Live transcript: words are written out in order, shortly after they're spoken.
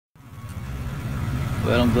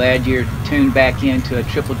Well, I'm glad you're tuned back into a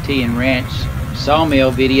T Ranch Sawmill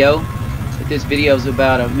video. But this video is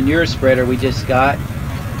about a manure spreader we just got.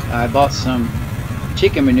 I bought some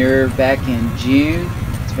chicken manure back in June.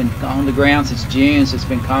 It's been on the ground since June, so it's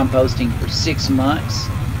been composting for 6 months.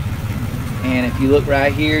 And if you look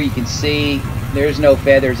right here, you can see there's no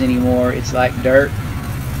feathers anymore. It's like dirt.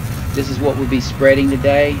 This is what we'll be spreading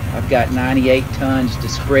today. I've got 98 tons to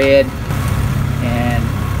spread,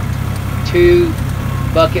 and 2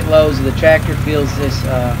 bucket loads of the tractor fills this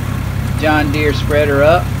John Deere spreader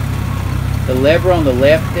up. The lever on the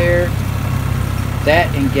left there,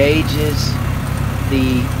 that engages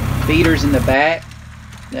the feeders in the back.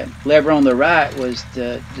 That lever on the right was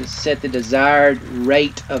to set the desired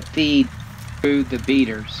rate of feed through the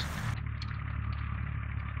beaters.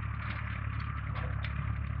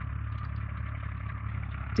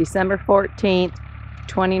 December 14th,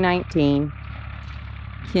 2019.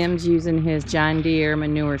 Kim's using his John Deere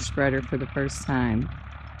manure spreader for the first time.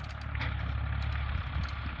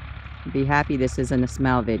 Be happy this isn't a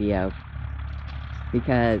smell video,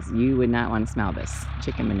 because you would not want to smell this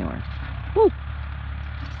chicken manure. Woo!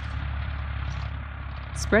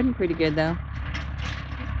 Spreading pretty good though.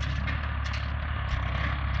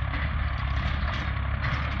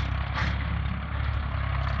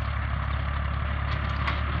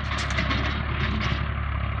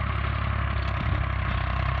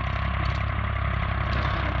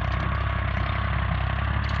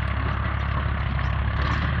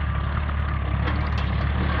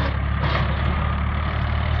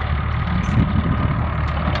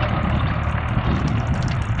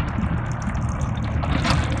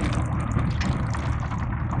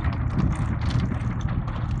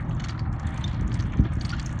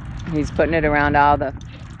 He's putting it around all the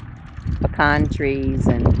pecan trees,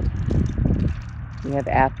 and we have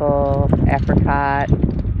apple, apricot,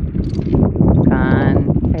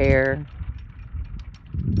 pecan, pear.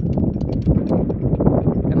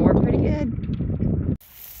 And we're pretty good.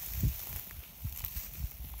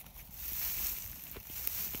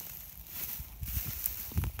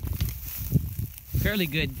 Fairly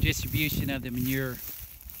good distribution of the manure.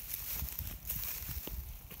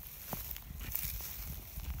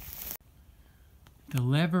 The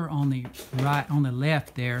lever on the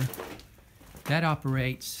left there, that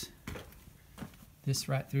operates this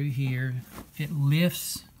right through here. It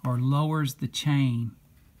lifts or lowers the chain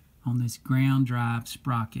on this ground drive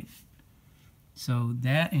sprocket. So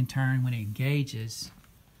that in turn, when it engages,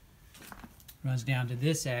 runs down to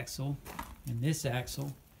this axle and this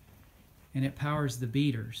axle, and it powers the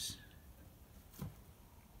beaters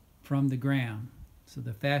from the ground. So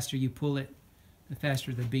the faster you pull it, the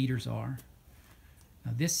faster the beaters are.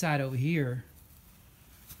 Now this side over here,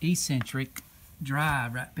 eccentric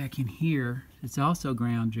drive right back in here, it's also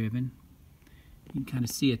ground driven. You can kind of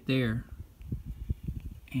see it there.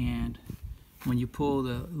 And when you pull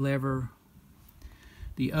the lever,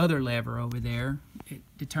 the other lever over there, it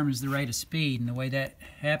determines the rate of speed. And the way that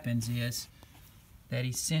happens is that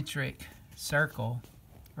eccentric circle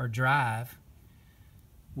or drive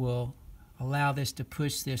will allow this to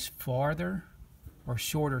push this farther or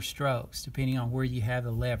shorter strokes depending on where you have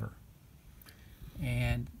the lever,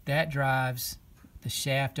 and that drives the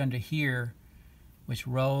shaft under here, which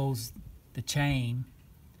rolls the chain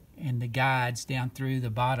and the guides down through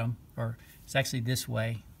the bottom, or it's actually this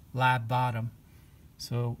way, live bottom.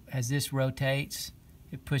 So as this rotates,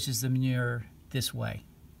 it pushes the manure this way.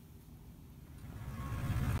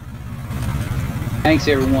 Thanks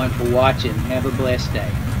everyone for watching. Have a blessed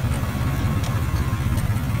day.